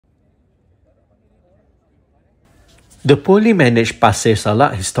The poorly managed Pasir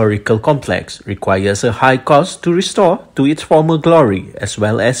Salak Historical Complex requires a high cost to restore to its former glory as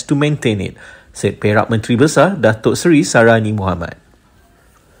well as to maintain it, said Perak Menteri Besar Datuk Seri Saarani Mohamad.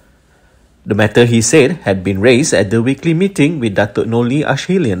 The matter, he said, had been raised at the weekly meeting with Datuk Nolee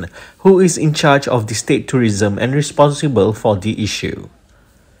Ashilin, who is in charge of the state tourism and responsible for the issue.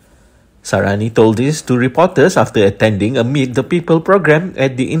 Saarani told this to reporters after attending a Meet the People program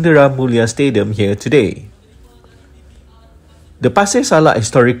at the Indera Mulia Stadium here today. The Pasir Salak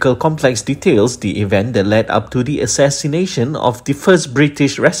Historical Complex details the event that led up to the assassination of the first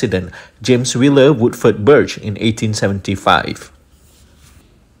British resident, James Wheeler Woodford Birch, in 1875.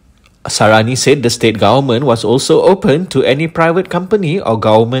 Saarani said the state government was also open to any private company or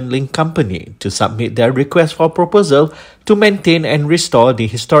government-linked company to submit their request for proposal to maintain and restore the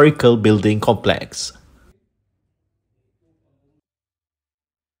historical building complex.